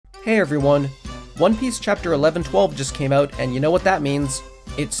Hey everyone, One Piece Chapter 11-12 just came out, and you know what that means.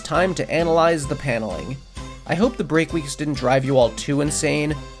 It's time to analyze the paneling. I hope the break weeks didn't drive you all too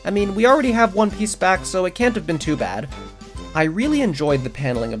insane. I mean, we already have One Piece back, so it can't have been too bad. I really enjoyed the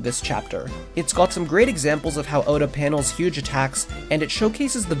paneling of this chapter. It's got some great examples of how Oda panels huge attacks, and it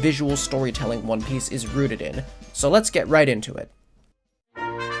showcases the visual storytelling One Piece is rooted in. So let's get right into it.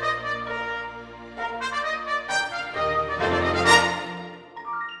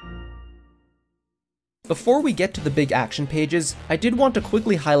 Before we get to the big action pages, I did want to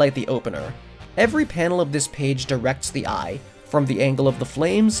quickly highlight the opener. Every panel of this page directs the eye, from the angle of the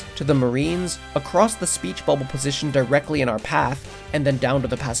flames, to the marines, across the speech bubble positioned directly in our path, and then down to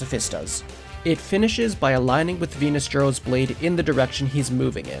the pacifistas. It finishes by aligning with venusjuro's blade in the direction he's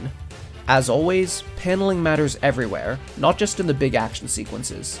moving in. As always, paneling matters everywhere, not just in the big action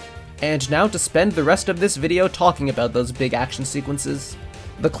sequences. And now to spend the rest of this video talking about those big action sequences.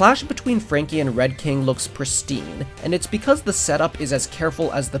 The clash between Franky and Red King looks pristine, and it's because the setup is as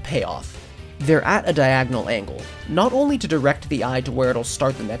careful as the payoff. They're at a diagonal angle, not only to direct the eye to where it'll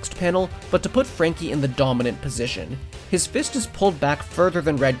start the next panel, but to put Franky in the dominant position. His fist is pulled back further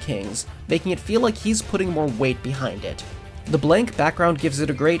than Red King's, making it feel like he's putting more weight behind it. The blank background gives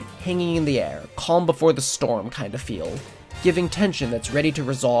it a great hanging in the air, calm before the storm kind of feel, giving tension that's ready to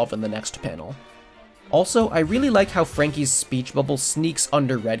resolve in the next panel. Also, I really like how Franky's speech bubble sneaks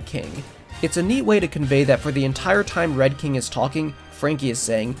under Red King. It's a neat way to convey that for the entire time Red King is talking, Franky is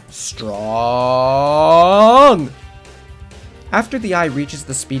saying, "Strong!" After the eye reaches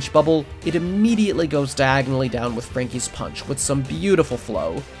the speech bubble, it immediately goes diagonally down with Franky's punch, with some beautiful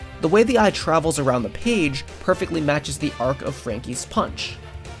flow. The way the eye travels around the page perfectly matches the arc of Franky's punch.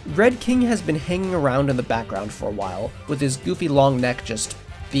 Red King has been hanging around in the background for a while, with his goofy long neck just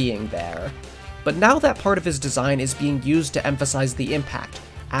being there. But now that part of his design is being used to emphasize the impact,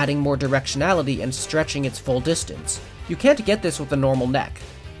 adding more directionality and stretching its full distance. You can't get this with a normal neck.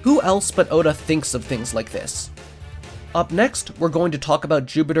 Who else but Oda thinks of things like this? Up next, we're going to talk about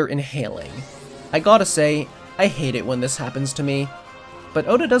Jupiter inhaling. I gotta say, I hate it when this happens to me. But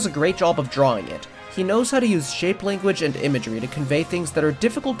Oda does a great job of drawing it. He knows how to use shape language and imagery to convey things that are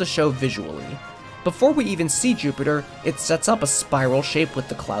difficult to show visually. Before we even see Jupiter, it sets up a spiral shape with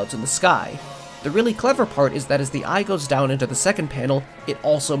the clouds in the sky. The really clever part is that as the eye goes down into the second panel, it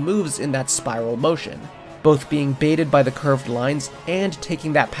also moves in that spiral motion, both being baited by the curved lines and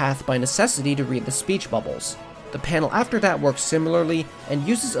taking that path by necessity to read the speech bubbles. The panel after that works similarly and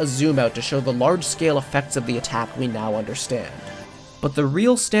uses a zoom out to show the large-scale effects of the attack we now understand. But the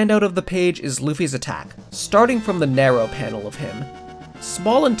real standout of the page is Luffy's attack, starting from the narrow panel of him.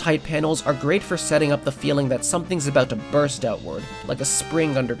 Small and tight panels are great for setting up the feeling that something's about to burst outward, like a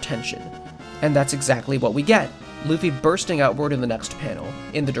spring under tension. And that's exactly what we get, Luffy bursting outward in the next panel,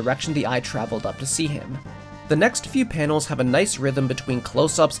 in the direction the eye traveled up to see him. The next few panels have a nice rhythm between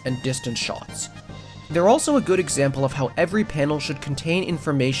close-ups and distant shots. They're also a good example of how every panel should contain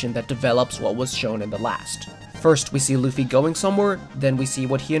information that develops what was shown in the last. First we see Luffy going somewhere, then we see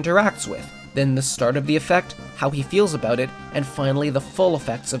what he interacts with, then the start of the effect, how he feels about it, and finally the full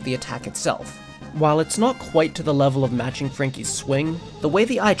effects of the attack itself. While it's not quite to the level of matching Franky's swing, the way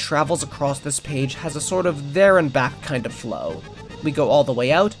the eye travels across this page has a sort of there and back kind of flow. We go all the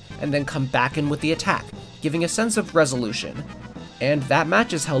way out, and then come back in with the attack, giving a sense of resolution. And that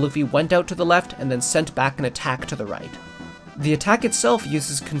matches how Luffy went out to the left and then sent back an attack to the right. The attack itself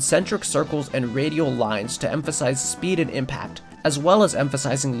uses concentric circles and radial lines to emphasize speed and impact, as well as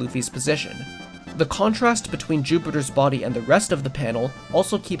emphasizing Luffy's position. The contrast between Jupiter's body and the rest of the panel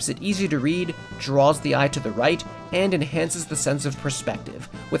also keeps it easy to read, draws the eye to the right, and enhances the sense of perspective,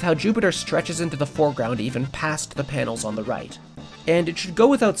 with how Jupiter stretches into the foreground even past the panels on the right. And it should go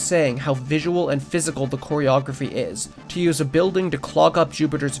without saying how visual and physical the choreography is, to use a building to clog up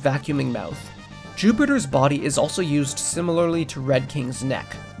Jupiter's vacuuming mouth. Jupiter's body is also used similarly to Red King's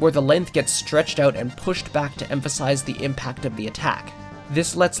neck, where the length gets stretched out and pushed back to emphasize the impact of the attack.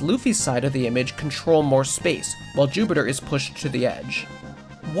 This lets Luffy's side of the image control more space, while Jupiter is pushed to the edge.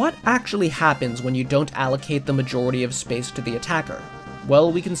 What actually happens when you don't allocate the majority of space to the attacker? Well,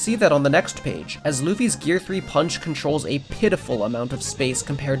 we can see that on the next page, as Luffy's Gear 3 punch controls a pitiful amount of space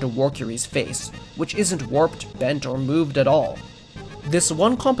compared to Warcury's face, which isn't warped, bent, or moved at all. This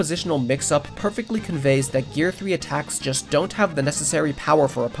one compositional mix-up perfectly conveys that Gear 3 attacks just don't have the necessary power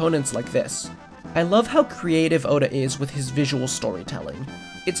for opponents like this. I love how creative Oda is with his visual storytelling.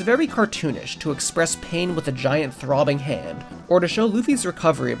 It's very cartoonish to express pain with a giant throbbing hand, or to show Luffy's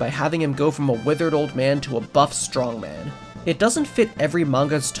recovery by having him go from a withered old man to a buff strongman. It doesn't fit every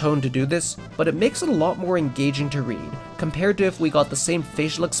manga's tone to do this, but it makes it a lot more engaging to read, compared to if we got the same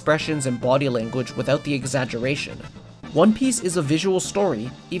facial expressions and body language without the exaggeration. One Piece is a visual story,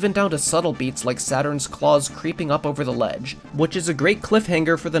 even down to subtle beats like Saturn's claws creeping up over the ledge, which is a great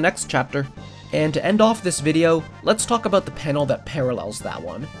cliffhanger for the next chapter. And to end off this video, let's talk about the panel that parallels that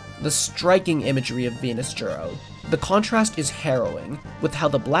one, the striking imagery of venusjuro. The contrast is harrowing, with how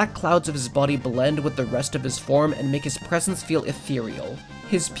the black clouds of his body blend with the rest of his form and make his presence feel ethereal.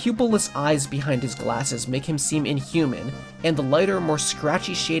 His pupilless eyes behind his glasses make him seem inhuman, and the lighter, more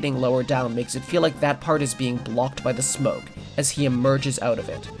scratchy shading lower down makes it feel like that part is being blocked by the smoke as he emerges out of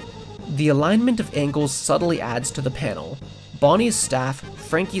it. The alignment of angles subtly adds to the panel. Bonnie's staff,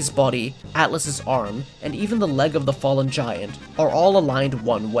 Franky's body, Atlas's arm, and even the leg of the fallen giant are all aligned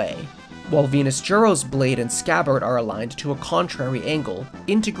one way, while venusjuro's blade and scabbard are aligned to a contrary angle,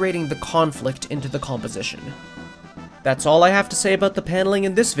 integrating the conflict into the composition. That's all I have to say about the paneling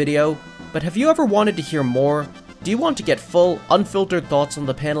in this video, but have you ever wanted to hear more? Do you want to get full, unfiltered thoughts on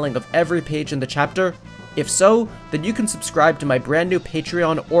the paneling of every page in the chapter? If so, then you can subscribe to my brand new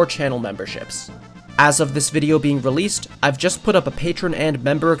Patreon or channel memberships. As of this video being released, I've just put up a patron and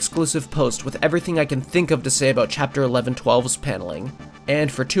member exclusive post with everything I can think of to say about Chapter 1112's paneling.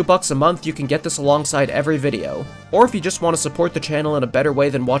 And for $2 a month, you can get this alongside every video, or if you just want to support the channel in a better way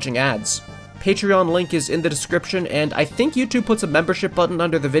than watching ads. Patreon link is in the description, and I think YouTube puts a membership button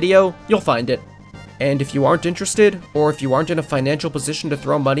under the video, you'll find it. And if you aren't interested, or if you aren't in a financial position to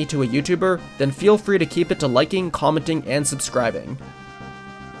throw money to a YouTuber, then feel free to keep it to liking, commenting, and subscribing.